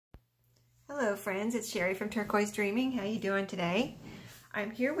Hello friends, it's Sherry from Turquoise Dreaming. How you doing today?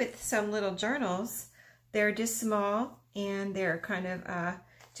 I'm here with some little journals. They're just small and they're kind of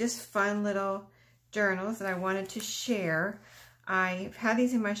just fun little journals that I wanted to share. I've had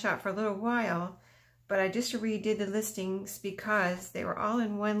these in my shop for a little while, but I just redid the listings because they were all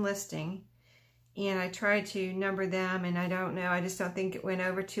in one listing. And I tried to number them, and I don't know, I just don't think it went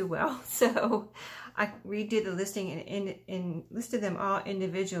over too well. So I redid the listing and listed them all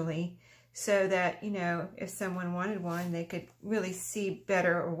individually so that, you know, if someone wanted one, they could really see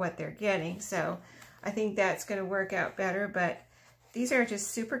better what they're getting. So I think that's going to work out better. But these are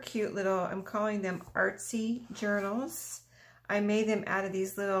just super cute little, I'm calling them Artsy journals. I made them out of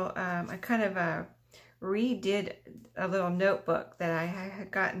these little, I kind of redid a little notebook that I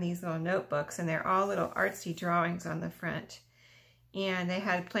had gotten, these little notebooks, and they're all little artsy drawings on the front, and they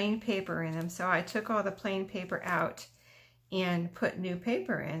had plain paper in them. So I took all the plain paper out and put new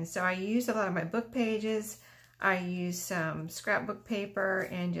paper in. So I used a lot of my book pages, I used some scrapbook paper,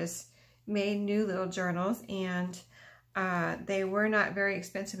 and just made new little journals. And they were not very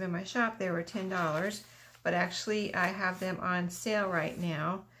expensive in my shop. They were $10, but actually I have them on sale right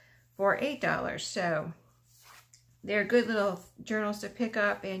now for $8. So they're good little journals to pick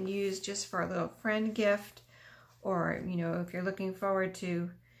up and use just for a little friend gift, or, you know, if you're looking forward to,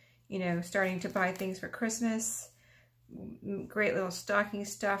 you know, starting to buy things for Christmas. Great little stocking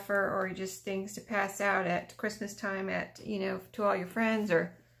stuffer, or just things to pass out at Christmas time at, you know, to all your friends,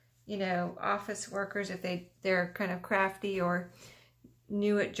 or, you know, office workers if they're kind of crafty or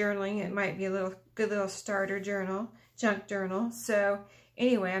new at journaling. It might be a good little starter journal, junk journal. So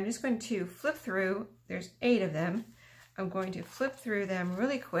anyway, I'm just going to flip through. There's 8 of them. I'm going to flip through them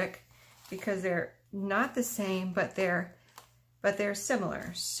really quick because they're not the same, but they're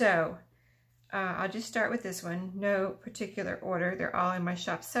similar. So I'll just start with this one. No particular order. They're all in my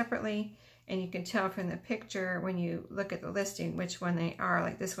shop separately, and you can tell from the picture when you look at the listing which one they are.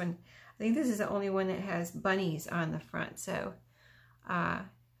 Like this one, I think this is the only one that has bunnies on the front. So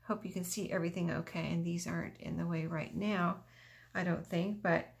hope you can see everything okay. And these aren't in the way right now, I don't think,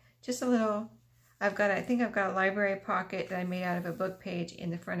 but just a little, I think I've got a library pocket that I made out of a book page in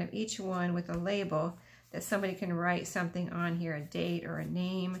the front of each one with a label that somebody can write something on here, a date or a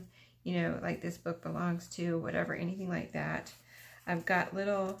name, you know, like this book belongs to, whatever, anything like that. I've got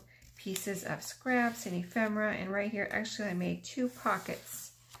little pieces of scraps and ephemera, and right here, actually I made 2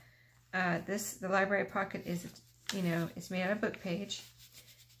 pockets. The library pocket is, you know, it's made out of book page,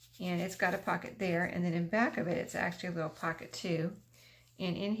 and it's got a pocket there, and then in back of it, it's actually a little pocket too.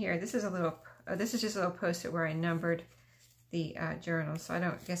 And in here, this is just a little post-it where I numbered the journal, so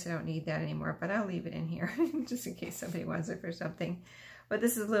I guess I don't need that anymore, but I'll leave it in here just in case somebody wants it for something. But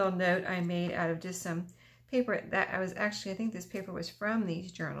this is a little note I made out of just some paper that I think this paper was from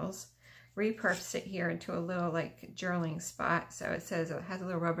these journals. Repurposed it here into a little like journaling spot. So it says, it has a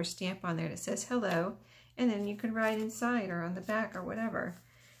little rubber stamp on there that says hello, and then you can write inside or on the back or whatever.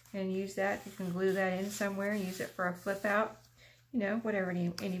 And use that, you can glue that in somewhere, use it for a flip out, you know, whatever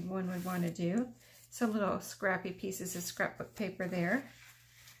anyone would want to do. Some little scrappy pieces of scrapbook paper there.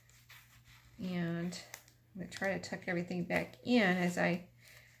 And I'm going to try to tuck everything back in as I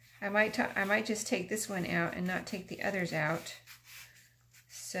might just take this one out and not take the others out.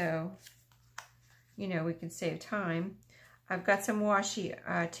 So, you know, we can save time. I've got some washi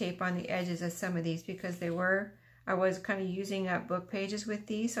tape on the edges of some of these because I was kind of using up book pages with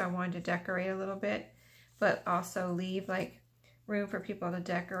these, so I wanted to decorate a little bit, but also leave like room for people to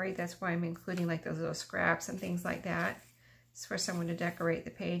decorate. That's why I'm including like those little scraps and things like that. It's for someone to decorate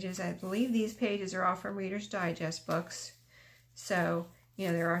the pages. I believe these pages are all from Reader's Digest books. So, you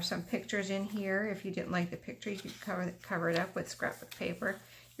know, there are some pictures in here. If you didn't like the picture, you could cover it up with scrapbook paper.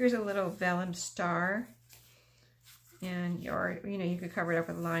 Here's a little vellum star. And, or, you know, you could cover it up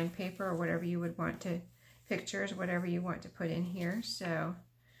with lined paper or whatever you would want to, pictures, whatever you want to put in here. So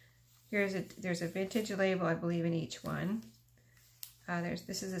there's a vintage label, I believe, in each one.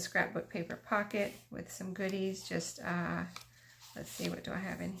 This is a scrapbook paper pocket with some goodies. Just let's see, what do I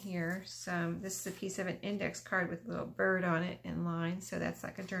have in here? This is a piece of an index card with a little bird on it and lines, so that's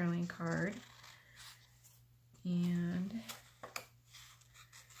like a journaling card. And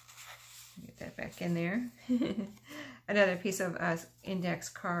get that back in there. Another piece of index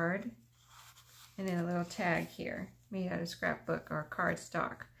card. And then a little tag here, made out of scrapbook or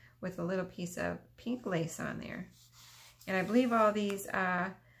cardstock with a little piece of pink lace on there. And I believe all these,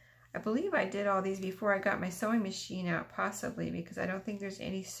 I did all these before I got my sewing machine out, possibly, because I don't think there's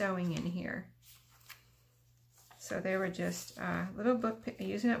any sewing in here. So they were just little book,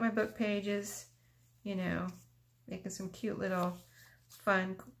 using up my book pages, you know, making some cute little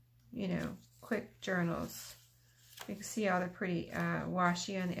fun, you know, quick journals. You can see how they're pretty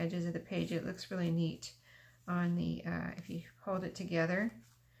washy on the edges of the page. It looks really neat on the, if you hold it together.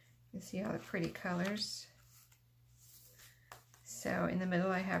 You can see all the pretty colors. So in the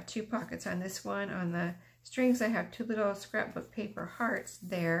middle I have 2 pockets on this one. On the strings I have 2 little scrapbook paper hearts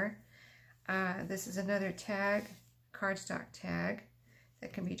there. This is another tag, cardstock tag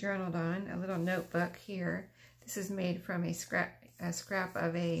that can be journaled on. A little notebook here. This is made from a scrap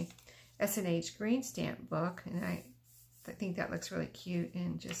of a S&H green stamp book, and I think that looks really cute,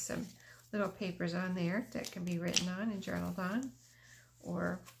 and just some little papers on there that can be written on and journaled on,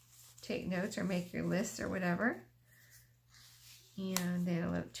 or take notes or make your lists or whatever. And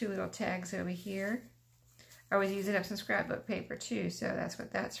then 2 little tags over here. I was using up some scrapbook paper too, so that's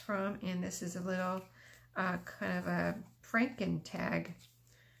what that's from. And this is a little kind of a Franken tag.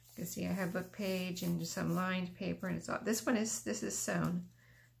 You can see I have book page and just some lined paper, and it's all, this is sewn.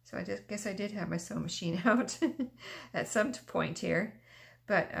 So I just guess I did have my sewing machine out at some point here.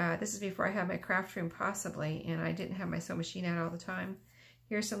 But this is before I had my craft room possibly, and I didn't have my sewing machine out all the time.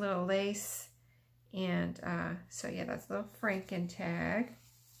 Here's some little lace, and so yeah, that's a little Franken tag.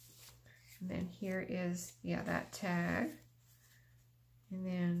 And then here is, yeah, that tag. And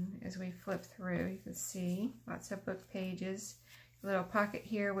then as we flip through, you can see lots of book pages. A little pocket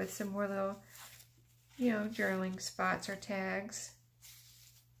here with some more little, you know, journaling spots or tags.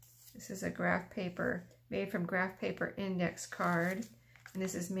 This is a graph paper, made from graph paper index card. And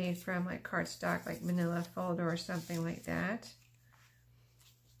this is made from like cardstock, like manila folder or something like that.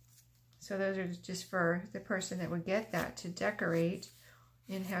 So those are just for the person that would get that to decorate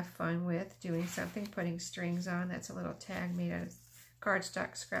and have fun with doing something, putting strings on. That's a little tag made out of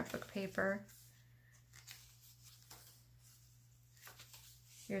cardstock scrapbook paper.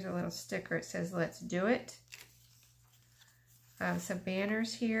 Here's a little sticker. It says, "Let's do it." Some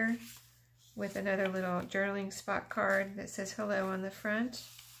banners here with another little journaling spot card that says hello on the front.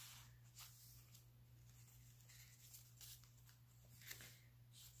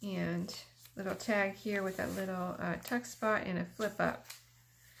 And little tag here with a little tuck spot and a flip up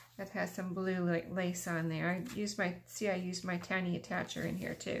that has some blue lace on there. I used my tiny attacher in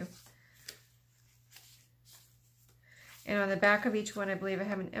here too. And on the back of each one, I believe I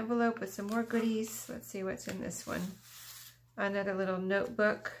have an envelope with some more goodies. Let's see what's in this one. Another little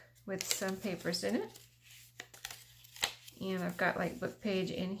notebook with some papers in it. And I've got like book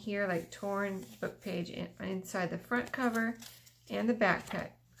page in here, like torn book page inside the front cover and the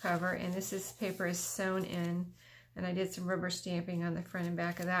back cover. And this paper is sewn in, and I did some rubber stamping on the front and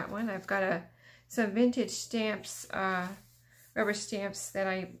back of that one. I've got some vintage stamps, rubber stamps that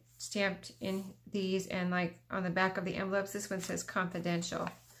I stamped in these, and like on the back of the envelopes, this one says confidential.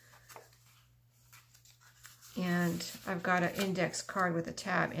 And I've got an index card with a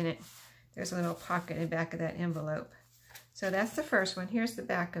tab in it. There's a little pocket in the back of that envelope. So that's the first one. Here's the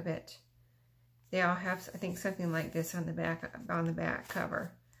back of it. They all have, I think, something like this on the back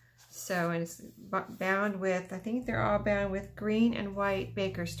cover. So, and it's bound with, I think they're all bound with green and white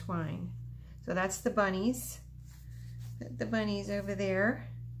baker's twine. So that's the bunnies. The bunnies over there.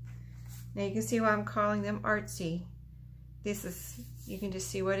 Now you can see why I'm calling them Artsy. This is, you can just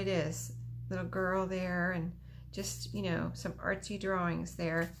see what it is. Little girl there, and just, you know, some artsy drawings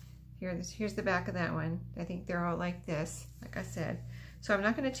there. Here's the back of that one. I think they're all like this, like I said. So I'm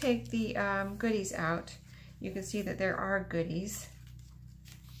not going to take the goodies out. You can see that there are goodies.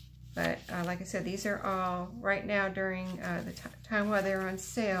 But like I said, these are all, right now during the time while they're on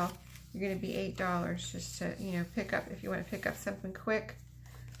sale, you're going to be $8 just to, you know, pick up, if you want to pick up something quick.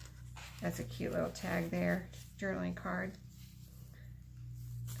 That's a cute little tag there, journaling card.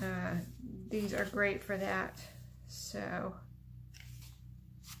 These are great for that. So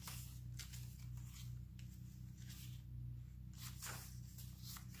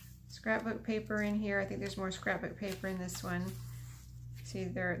scrapbook paper in here. I think there's more scrapbook paper in this one. See,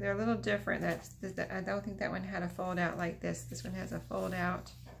 they're a little different. I don't think that one had a fold out like this. This one has a fold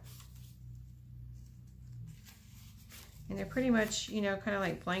out. And they're pretty much, you know, kind of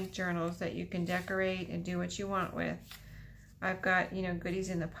like blank journals that you can decorate and do what you want with. I've got, you know, goodies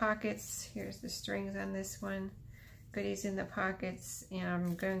in the pockets. Here's the strings on this one. Goodies in the pockets. And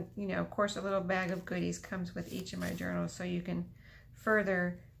I'm going, you know, of course, a little bag of goodies comes with each of my journals, so you can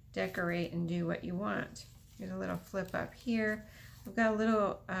further decorate and do what you want. Here's a little flip up here. I've got a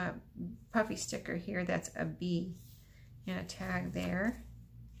little puffy sticker here that's a bee and a tag there.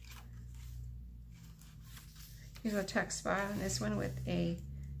 Here's a tuck spot on this one with a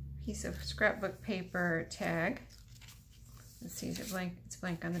piece of scrapbook paper tag. Let's see, is it blank? It's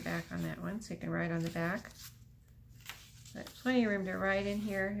blank on the back on that one, so you can write on the back. But plenty of room to write in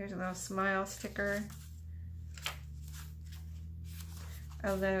here. Here's a little smile sticker.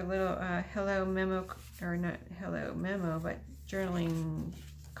 A little hello memo, or not hello memo, but journaling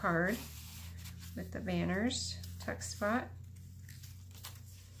card with the banners, tuck spot.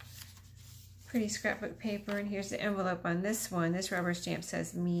 Pretty scrapbook paper, and here's the envelope on this one. This rubber stamp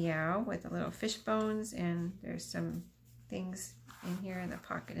says meow with the little fish bones, and there's some things in here in the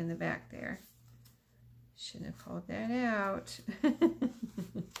pocket in the back there. Shouldn't have pulled that out.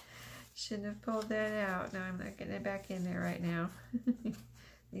 Shouldn't have pulled that out. No, I'm not getting it back in there right now.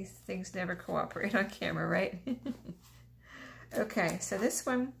 These things never cooperate on camera, right? Okay, so this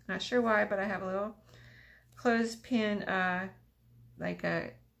one, not sure why, but I have a little clothespin, like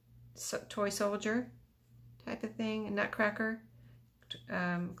a toy soldier type of thing, a nutcracker.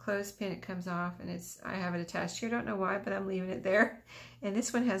 Clothespin, it comes off, and I have it attached here. Don't know why, but I'm leaving it there. And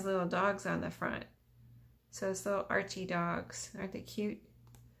this one has little dogs on the front. So it's little Artsy dogs. Aren't they cute?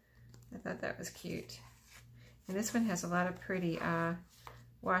 I thought that was cute. And this one has a lot of pretty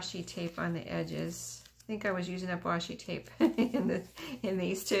washi tape on the edges. I think I was using up washi tape in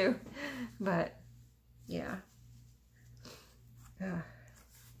these too. But yeah.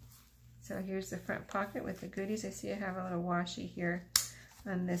 So here's the front pocket with the goodies. I see I have a little washi here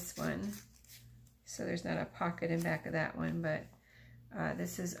on this one. So there's not a pocket in back of that one, but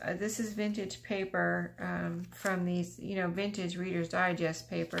this is vintage paper from these, vintage Reader's Digest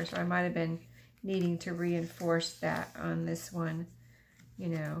paper. So I might have been needing to reinforce that on this one,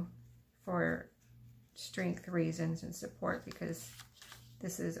 for strength reasons and support, because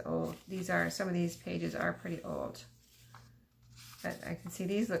this is old. Some of these pages are pretty old. But I can see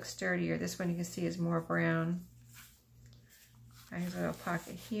these look sturdier. This one you can see is more brown. Here's a little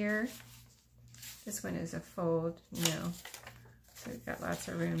pocket here. This one is a fold, so we've got lots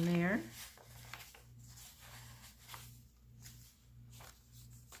of room there.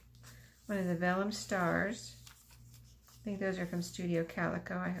 One of the vellum stars. I think those are from Studio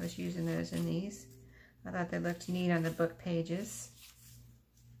Calico. I was using those in these. I thought they looked neat on the book pages.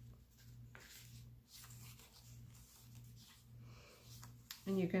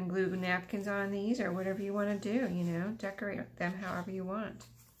 And you can glue napkins on these or whatever you want to do, decorate them however you want.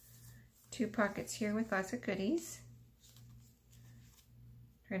 2 pockets here with lots of goodies.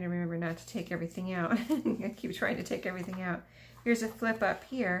 Trying to remember not to take everything out. I keep trying to take everything out. Here's a flip up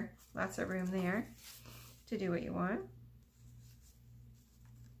here. Lots of room there to do what you want.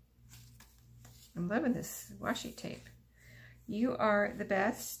 I'm loving this washi tape. You are the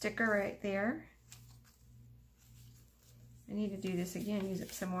best. Sticker right there. I need to do this again, use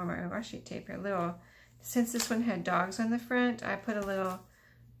up some more of my washi tape here. Since this one had dogs on the front, I put a little,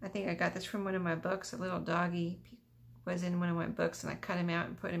 I think I got this from one of my books, a little doggy was in one of my books, and I cut him out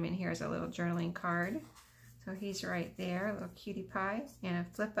and put him in here as a little journaling card. So he's right there, a little cutie pie, and a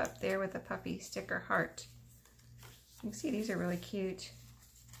flip up there with a puppy sticker heart. You can see these are really cute.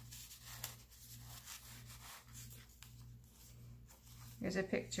 Here's a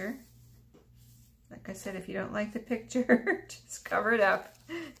picture. Like I said, if you don't like the picture, just cover it up.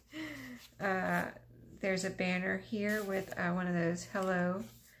 There's a banner here with one of those hello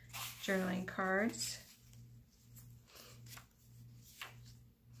journaling cards.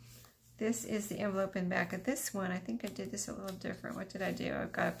 This is the envelope in back of this one. I think I did this a little different. What did I do?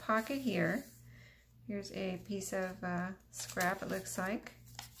 I've got a pocket here. Here's a piece of scrap, it looks like.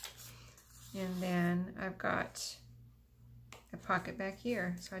 And then I've got a pocket back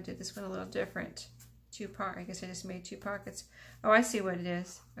here. So I did this one a little different. I guess I just made 2 pockets. Oh, I see what it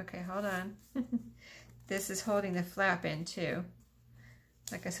is. Okay, hold on. This is holding the flap in too.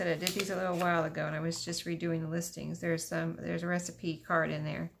 Like I said, I did these a little while ago, and I was just redoing the listings. There's a recipe card in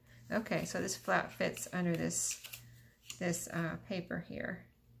there. Okay, so this flap fits under this paper here.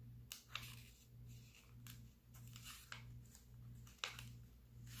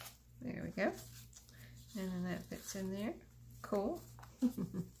 There we go. And then that fits in there. Cool.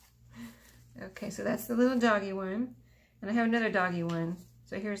 Okay, so that's the little doggy one. And I have another doggy one.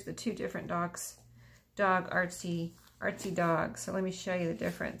 So here's the 2 different dogs. Artsy dogs. So let me show you the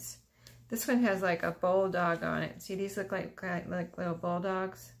difference. This one has like a bulldog on it. See, these look like little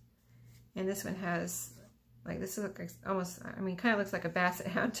bulldogs. And this one has, this looks like almost, kind of looks like a basset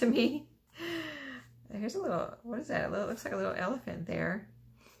hound to me. Here's a little, what is that? It looks like a little elephant there.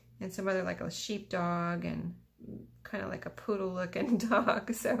 And some other, like a sheepdog, and kind of like a poodle looking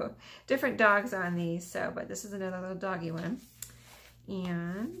dog. So different dogs on these. So, but this is another little doggy one.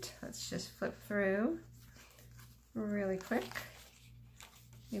 And let's just flip through really quick.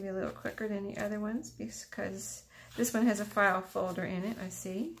 Maybe a little quicker than the other ones, because this one has a file folder in it, I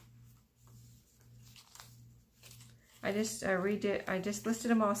see. I just redid, I just listed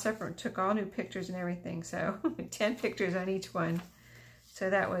them all separate, took all new pictures and everything, so 10 pictures on each one. So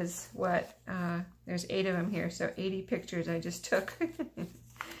that was what, there's 8 of them here, so 80 pictures I just took.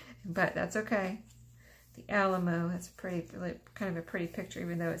 But that's okay. The Alamo, that's a pretty, really, kind of a pretty picture,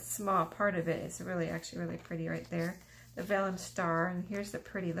 even though it's a small part of it. It's really, actually really pretty right there. The vellum star, and here's the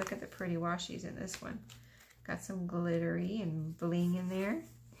pretty, look at the pretty washies in this one. Got some glittery and bling in there.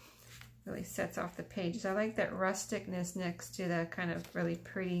 Really sets off the pages. I like that rusticness next to the kind of really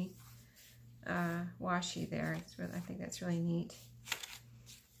pretty washi there. It's really, I think that's really neat.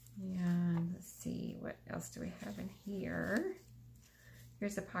 And let's see, what else do we have in here?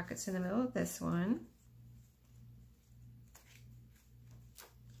 Here's the pockets in the middle of this one.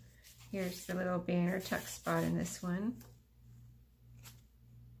 Here's the little banner tuck spot in this one.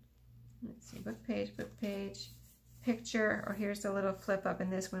 Let's see, book page, picture, or here's the little flip up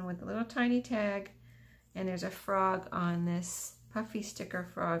in this one with the little tiny tag, and there's a frog on this, puffy sticker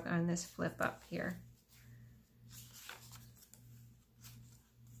frog on this flip up here.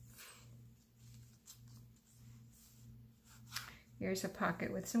 Here's a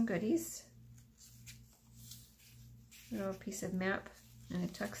pocket with some goodies. A little piece of map and a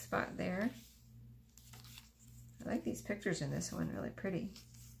tuck spot there. I like these pictures in this one, really pretty.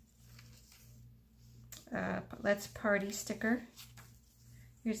 Let's Party sticker.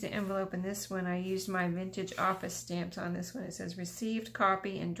 Here's the envelope in this one. I used my vintage office stamps on this one. It says received,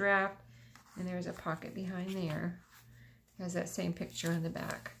 copy, and draft, and there's a pocket behind there. It has that same picture on the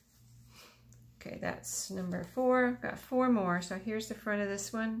back. Okay, that's number 4. Got 4 more. So here's the front of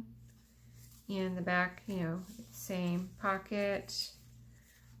this one. And the back, you know, same pocket.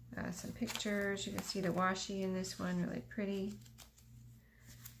 Some pictures. You can see the washi in this one, really pretty.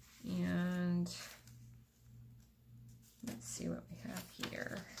 And let's see what we have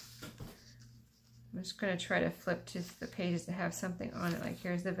here. I'm just going to try to flip to the pages that have something on it. Like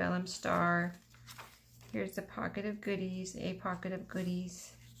here's the vellum star. Here's the pocket of goodies, a pocket of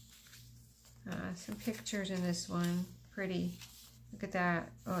goodies. Some pictures in this one. Pretty. Look at that.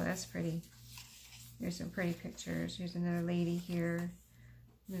 Oh, that's pretty. Here's some pretty pictures. Here's another lady here.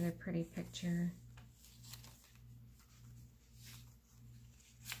 Another pretty picture.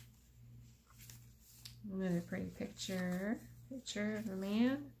 Another pretty picture. Picture of a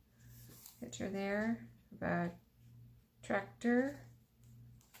man. Picture there of a tractor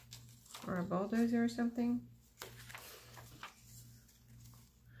or a bulldozer or something.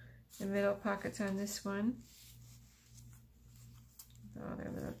 The middle pockets on this one. All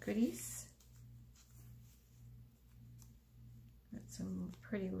their little goodies. Got some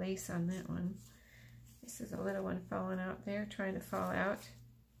pretty lace on that one. This is a little one falling out there, trying to fall out.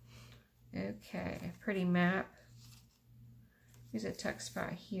 Okay, a pretty map. Here's a tuck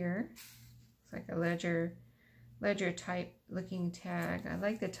spot here. It's like a ledger type looking tag. I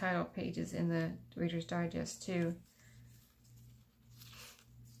like the title pages in the Reader's Digest too.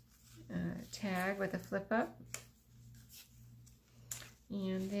 Tag with a flip up.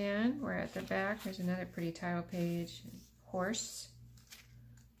 And then we're at the back. There's another pretty title page. Horse.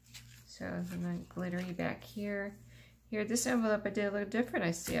 So then glittery back here. Here, this envelope I did a little different.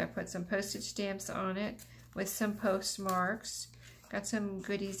 I see I put some postage stamps on it with some postmarks. Got some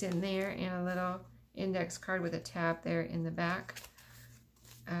goodies in there and a little index card with a tab there in the back.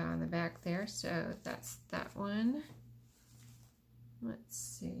 On the back there. So that's that one. Let's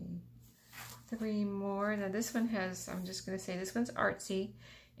see. 3 more. Now this one has, I'm just going to say this one's artsy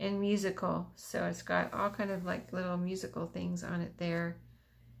and musical. So it's got all kind of like little musical things on it there.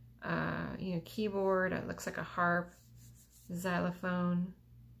 You know, keyboard, it looks like a harp, xylophone,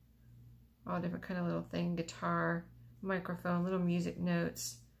 all different kind of little thing, guitar, microphone, little music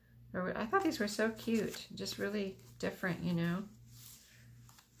notes. I thought these were so cute, just really different, you know.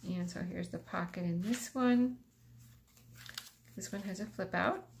 And so here's the pocket in this one. This one has a flip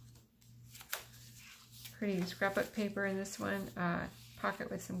out. Pretty scrapbook paper in this one.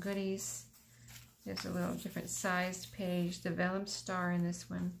 Pocket with some goodies. There's a little different sized page. The vellum star in this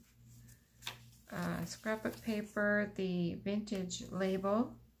one. Scrapbook paper. The vintage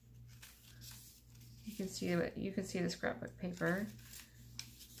label. You can see the scrapbook paper.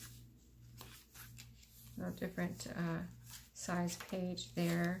 A little different size page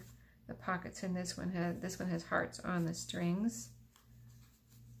there. The pockets in this one has hearts on the strings.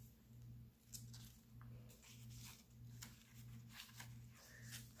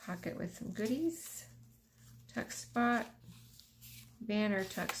 Pocket with some goodies. Tuck spot. Banner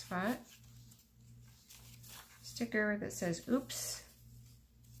tuck spot. Sticker that says oops.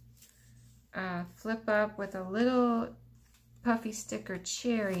 Flip up with a little puffy sticker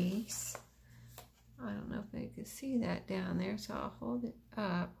cherries I don't know if they can see that down there, so I'll hold it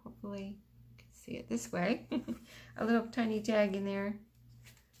up. Hopefully you can see it this way. A little tiny tag in there.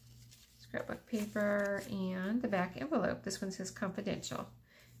 Scrapbook paper and the back envelope. This one says confidential.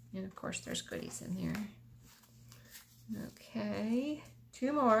 And of course there's goodies in there. Okay,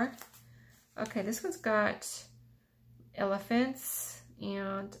 2 more. Okay, this one's got elephants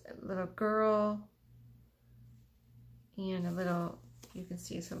and a little girl and a little, you can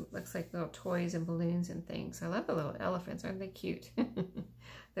see some, looks like little toys and balloons and things. I love the little elephants. Aren't they cute?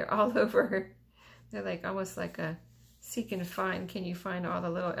 They're all over. They're like almost like a seek and find. Can you find all the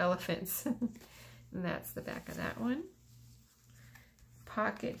little elephants? And that's the back of that one.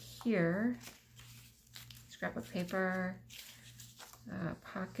 Pocket here. Scrapbook paper.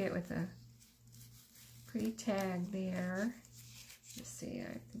 Pocket with a pretty tag there. Let's see,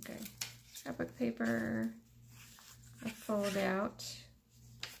 I think scrapbook paper. I fold out.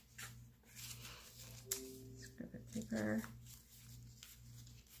 Scrapbook paper.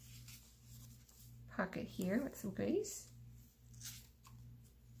 Pocket here with some goodies.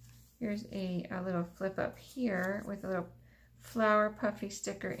 Here's a little flip up here with a little flower puffy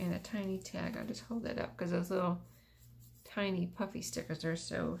sticker and a tiny tag. I'll just hold it up because those little tiny puffy stickers are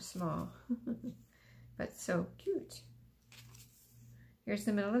so small, but so cute. Here's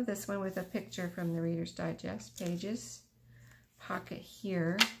the middle of this one with a picture from the Reader's Digest pages. Pocket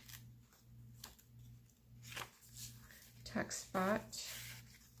here. Tuck spot.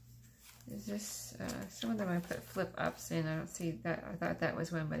 Is this, some of them I put flip ups in. I don't see that. I thought that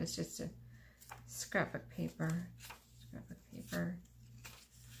was one, but it's just a scrapbook paper. Scrapbook paper.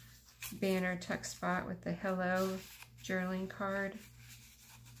 Banner tuck spot with the hello journaling card.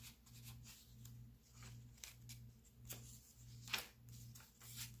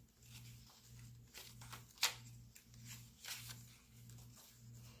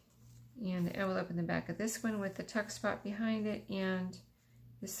 And the envelope in the back of this one with the tuck spot behind it, and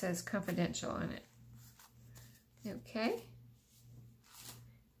this says confidential on it. Okay.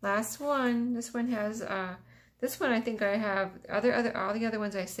 Last one. This one has this one I think I have all the other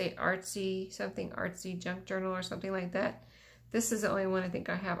ones I say Artsy, something Artsy junk journal or something like that. This is the only one I think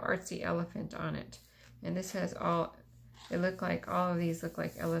I have Artsy elephant on it. And this has all, they look like, all of these look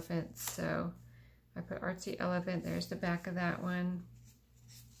like elephants. So I put Artsy elephant. There's the back of that one.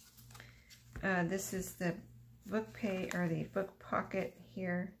 This is the book page, or the book pocket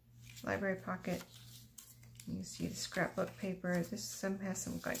here, library pocket. You can see the scrapbook paper. This has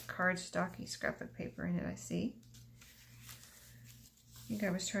some like cardstocky scrapbook paper in it, I see. I think I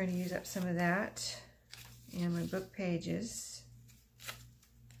was trying to use up some of that. And my book pages.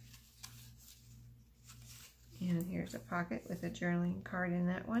 And here's a pocket with a journaling card in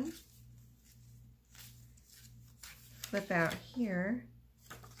that one. Flip out here.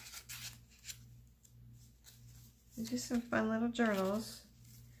 Just some fun little journals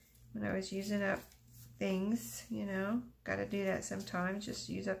when I was using up things, you know, got to do that sometimes. Just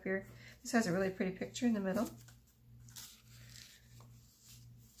use up your, this has a really pretty picture in the middle.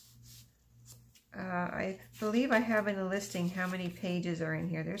 I believe I have in the listing how many pages are in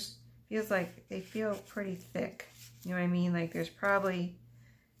here. There's, feels like they feel pretty thick. You know what I mean? Like there's probably,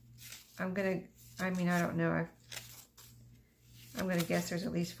 I don't know. I'm going to guess there's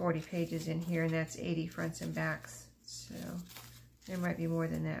at least 40 pages in here, and that's 80 fronts and backs. So there might be more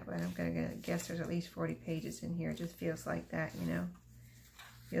than that, but I'm going to guess there's at least 40 pages in here. It just feels like that, you know.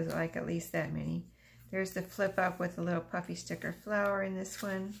 Feels like at least that many. There's the flip up with a little puffy sticker flower in this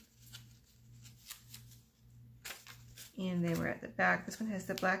one. And then we're at the back. This one has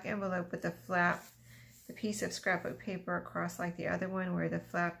the black envelope with the flap, the piece of scrapbook paper across like the other one where the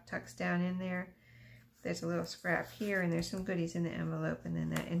flap tucks down in there. There's a little scrap here, and there's some goodies in the envelope, and then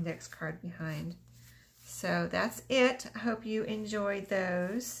that index card behind. So that's it. I hope you enjoyed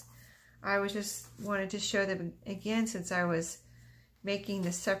those. I was just wanted to show them again since I was making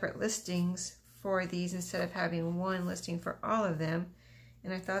the separate listings for these instead of having one listing for all of them.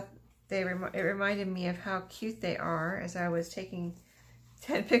 And I thought it reminded me of how cute they are as I was taking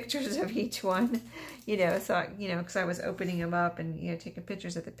 10 pictures of each one, you know, so, you know, because I was opening them up and, you know, taking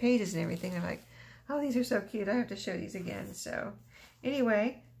pictures of the pages and everything. I'm like, oh, these are so cute. I have to show these again. So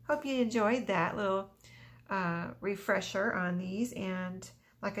anyway, hope you enjoyed that little refresher on these. And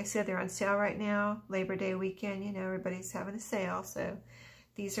like I said, they're on sale right now. Labor Day weekend, you know, everybody's having a sale. So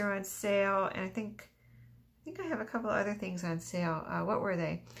these are on sale. And I think I have a couple other things on sale. What were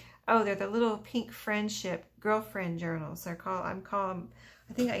they? Oh, they're the little pink friendship girlfriend journals. They're called,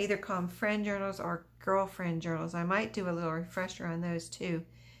 I think I either call them friend journals or girlfriend journals. I might do a little refresher on those too,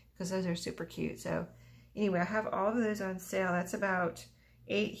 because those are super cute. So anyway, I have all of those on sale. That's about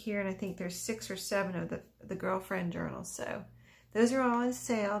 8 here, and I think there's 6 or 7 of the girlfriend journals. So those are all on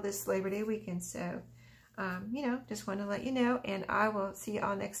sale this Labor Day weekend. So, you know, just want to let you know, and I will see you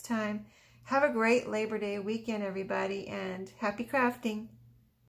all next time. Have a great Labor Day weekend, everybody, and happy crafting.